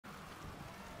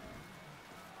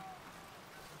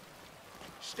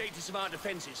Status of our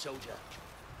defenses, soldier.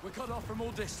 We're cut off from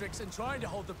all districts and trying to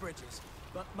hold the bridges,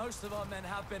 but most of our men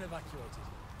have been evacuated.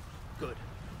 Good.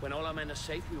 When all our men are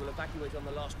safe, we will evacuate on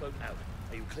the last boat out.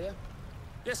 Are you clear?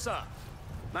 Yes, sir.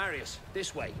 Marius,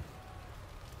 this way.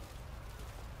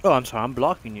 Oh, I'm sorry, I'm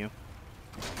blocking you.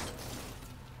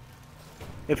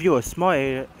 If you were a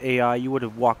smart AI, you would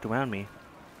have walked around me.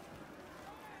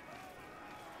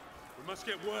 We must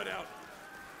get word out.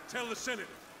 Tell the Senate.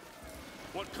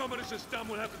 What Commodus has done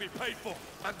will have to be paid for.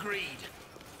 Agreed.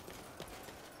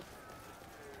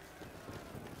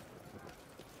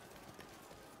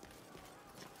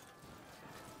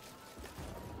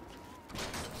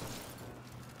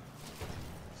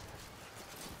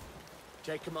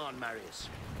 Take command, Marius.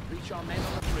 Reach our men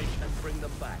on the bridge and bring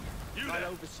them back.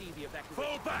 I'll oversee the evacuation.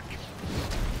 Fall back!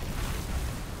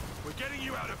 We're getting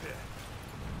you out of here.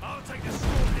 I'll take the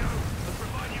Scorpio and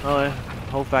provide you... Oh, I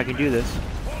hope I can do this.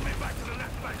 Hold me back to the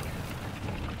left flank.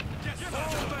 Get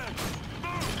forward, man!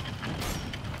 Move!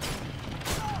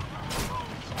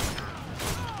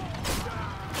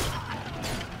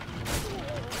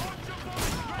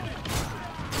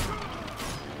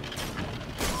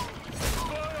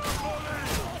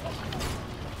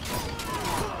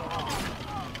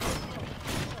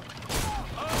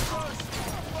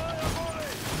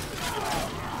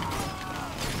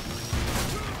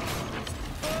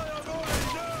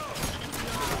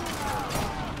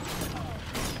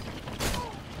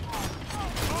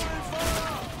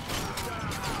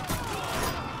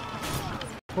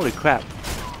 Holy crap.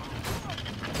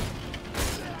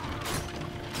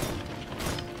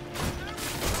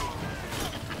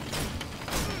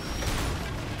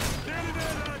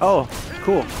 Oh,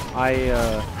 cool. I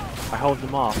held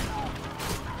them off.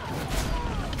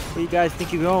 Where do you guys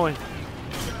think you're going?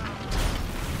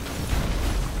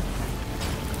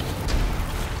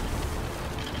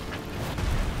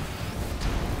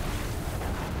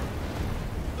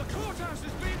 The courthouse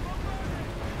is being bombarded!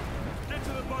 Get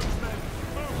to the boats, men!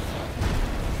 Move!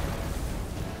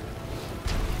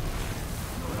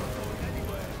 You're not going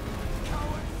anywhere,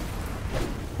 coward!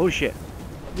 Oh shit.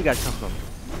 Where you guys come from?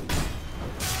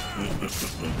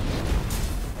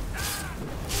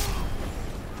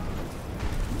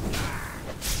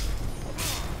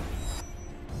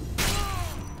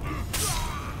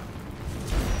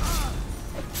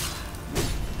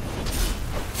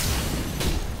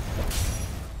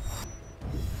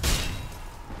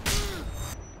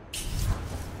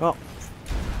 Oh.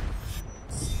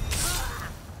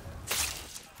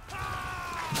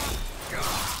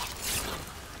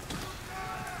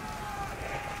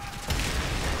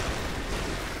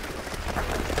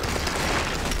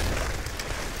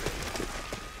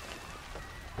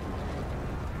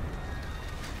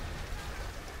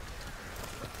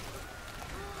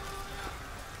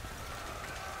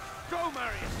 Go,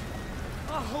 Marius!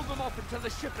 I'll hold them off until the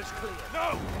ship is clear.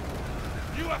 No!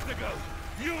 You have to go!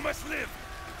 You must live!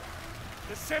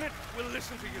 The Senate will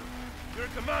listen to you. You're a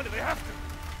commander, they have to.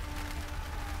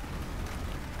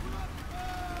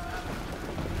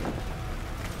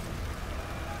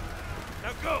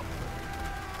 Now go!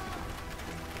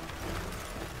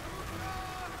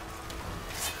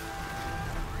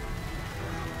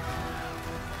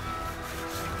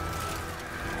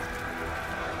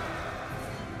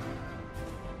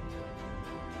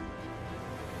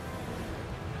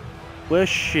 Well,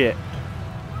 shit.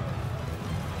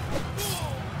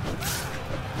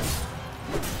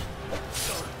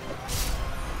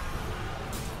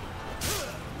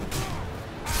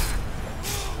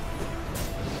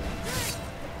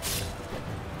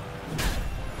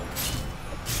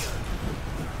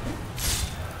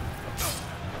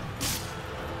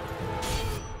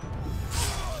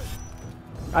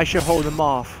 I should hold them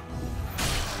off.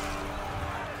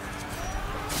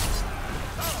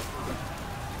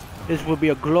 This will be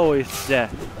a glorious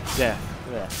death.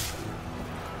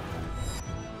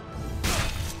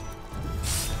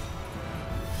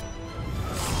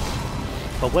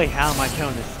 But wait, how am I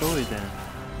telling this story then?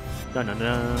 Dun dun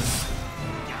dun.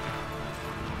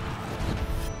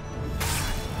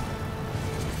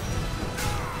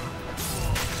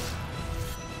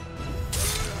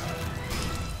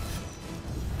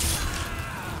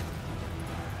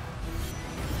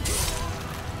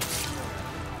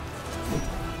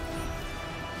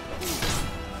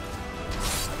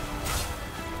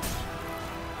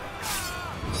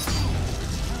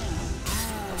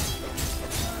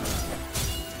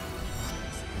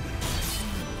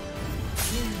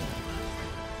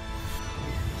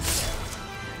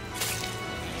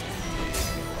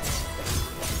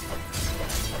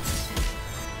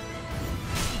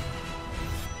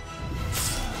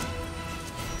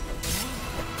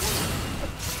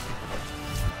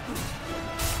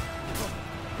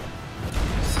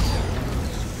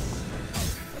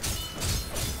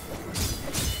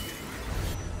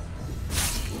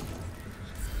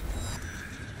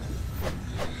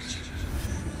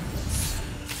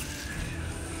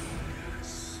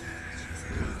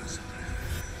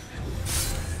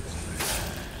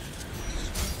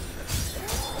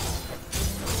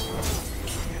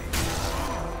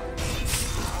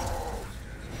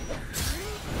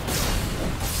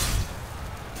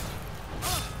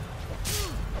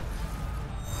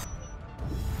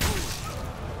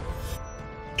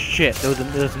 shit,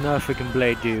 there's another freaking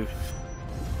blade, dude.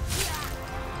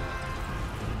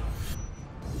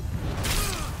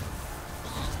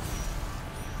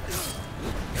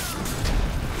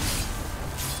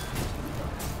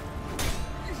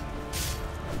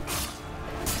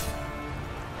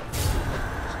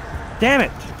 Damn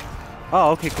it!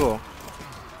 Oh, okay, cool.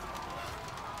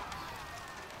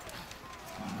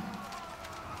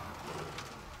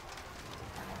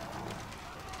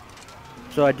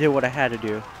 So I did what I had to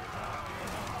do.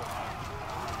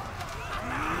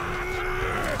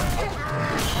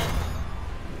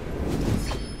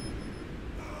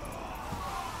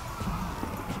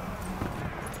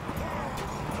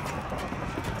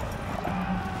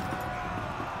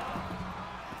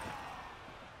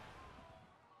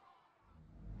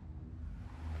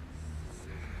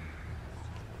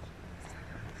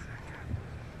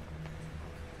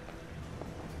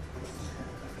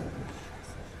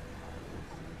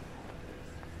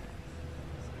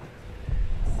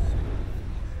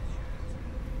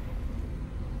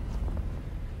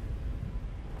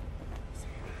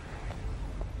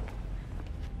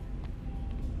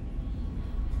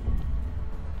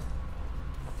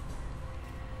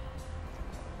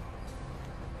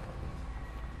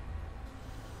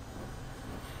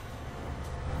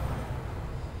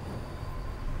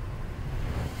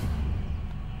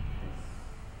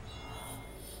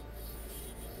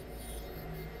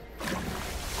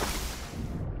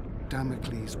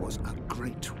 Damocles was a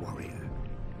great warrior,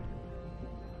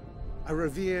 a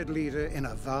revered leader in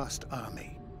a vast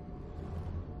army.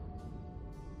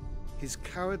 His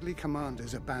cowardly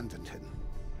commanders abandoned him.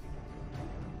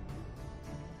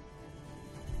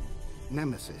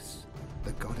 Nemesis,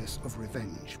 the goddess of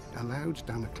revenge, allowed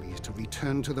Damocles to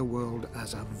return to the world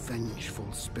as a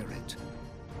vengeful spirit.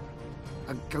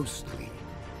 A ghostly,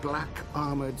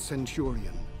 black-armored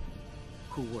centurion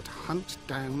who would hunt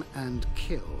down and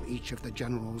kill each of the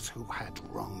generals who had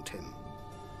wronged him.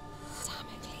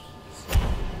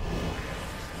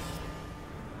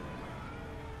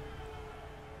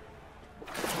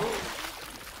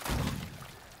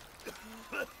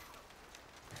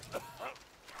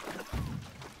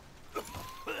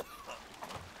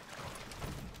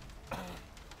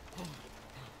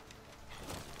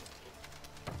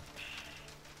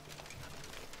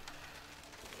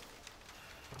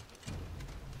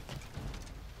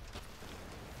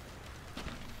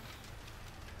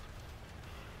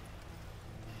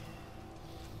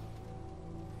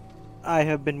 I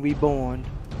have been reborn.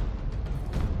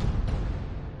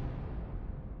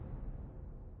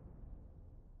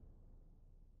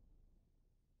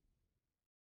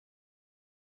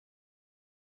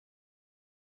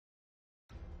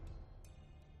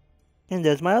 And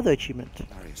there's my other achievement.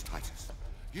 Marius Titus,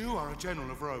 you are a general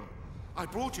of Rome. I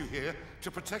brought you here to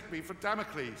protect me from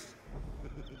Damocles.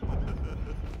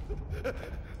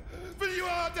 But you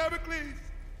are Damocles!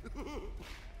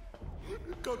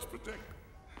 God's protect.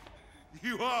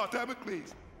 You are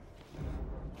Damocles!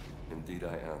 Indeed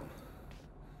I am.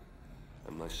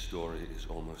 And my story is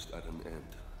almost at an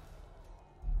end.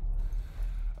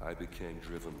 I became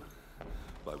driven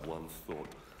by one thought,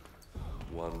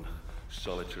 one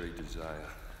solitary desire.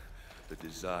 The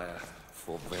desire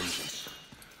for vengeance.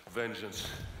 Vengeance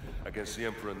against the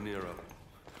Emperor Nero,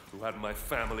 who had my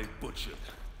family butchered.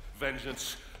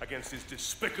 Vengeance against his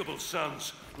despicable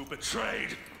sons, who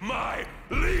betrayed my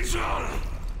legion!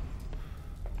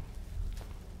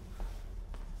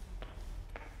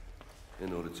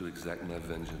 In order to exact my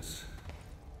vengeance,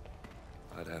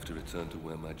 I'd have to return to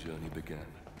where my journey began.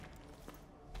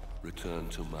 Return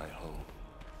to my home.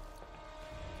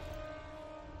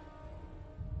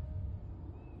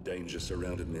 Danger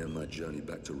surrounded me on my journey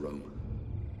back to Rome.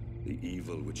 The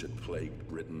evil which had plagued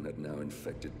Britain had now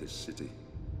infected this city.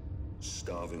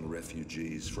 Starving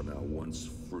refugees from our once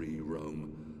free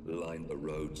Rome lined the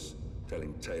roads,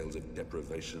 telling tales of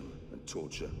deprivation and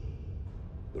torture.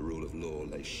 The rule of law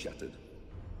lay shattered.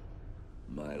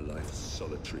 My life's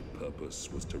solitary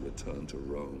purpose was to return to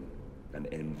Rome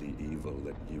and end the evil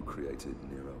that you created,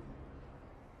 Nero.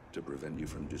 To prevent you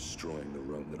from destroying the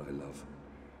Rome that I love,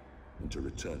 and to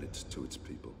return it to its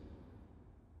people.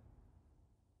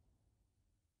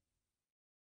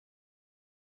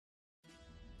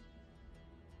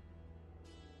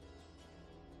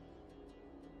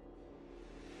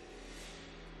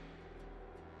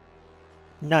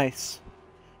 Nice.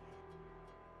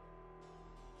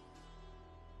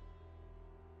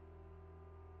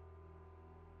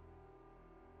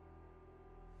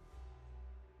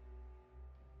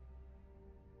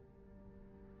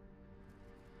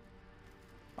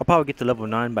 I'll probably get to level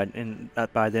 9 by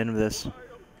the end of this.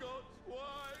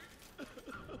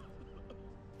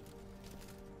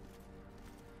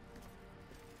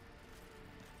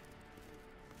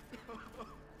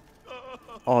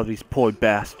 All these poor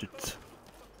bastards.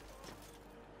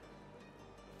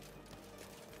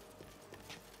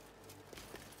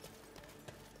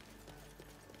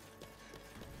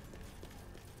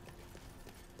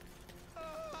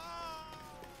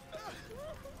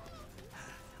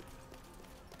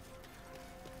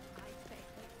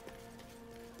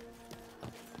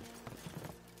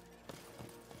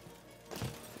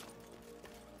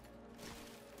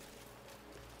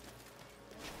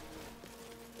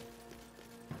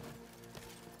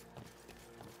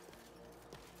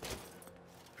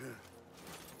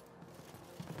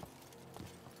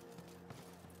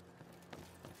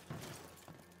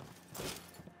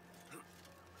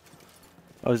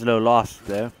 I was a little lost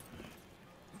there.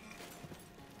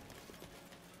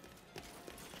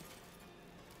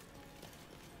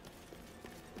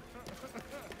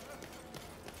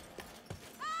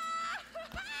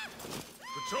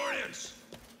 Praetorians!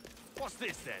 What's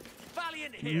this then?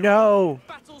 Valiant hero? No!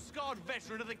 Battle-scarred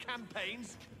veteran of the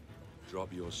campaigns?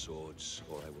 Drop your swords,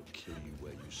 or I will kill you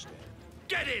where you stand.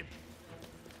 Get him!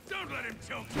 Don't let him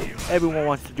talk to you! Everyone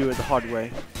wants to do it the hard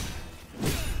way.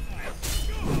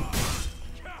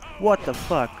 What the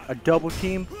fuck? A double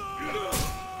team?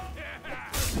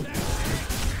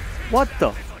 What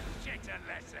the?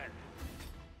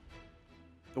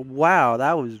 Wow,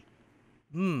 that was...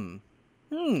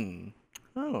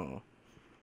 Oh.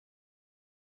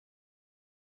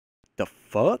 The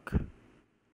fuck?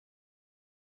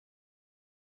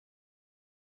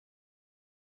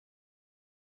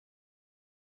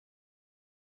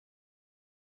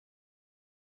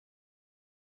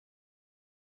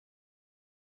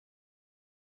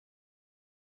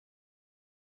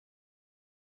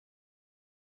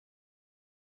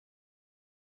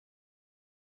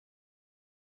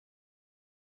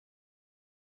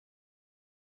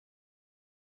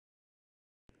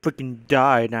 Freaking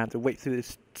died and I have to wait through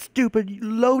this stupid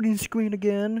loading screen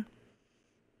again.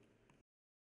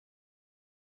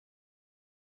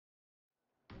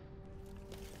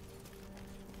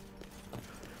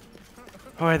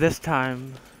 Alright, this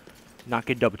time, not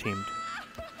get double teamed.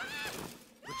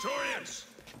 Praetorians!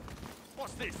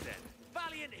 What's this then?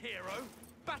 Valiant hero?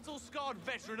 Battle-scarred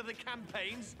veteran of the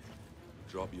campaigns?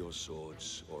 Drop your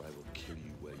swords, or I will kill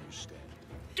you where you stand.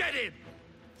 Get him!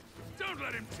 Don't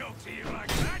let him talk to you like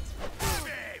that! Have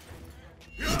him!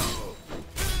 Go!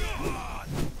 Go on!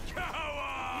 Go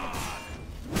on!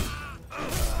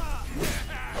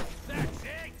 That's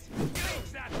it!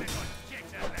 Teach that little shit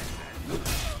a lesson!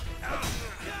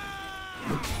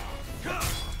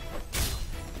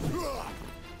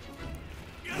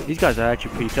 These guys are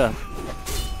actually pretty tough.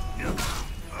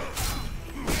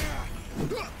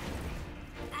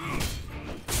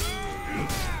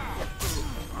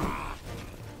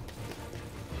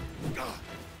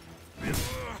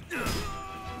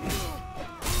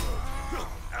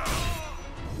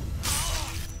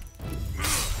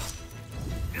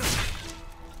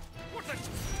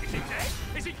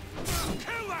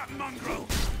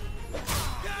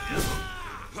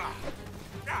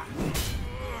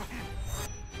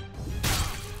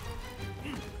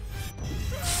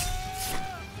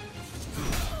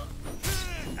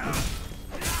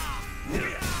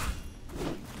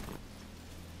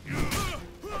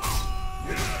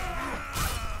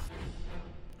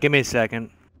 Give me a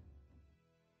second.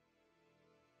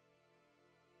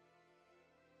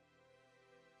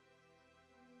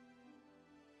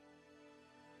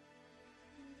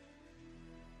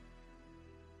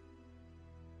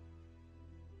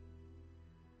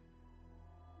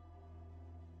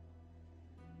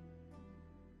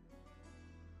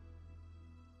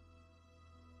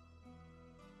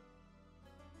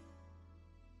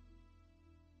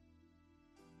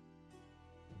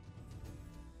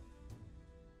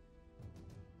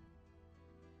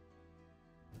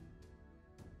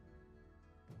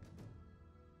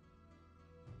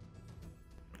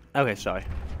 Okay, sorry.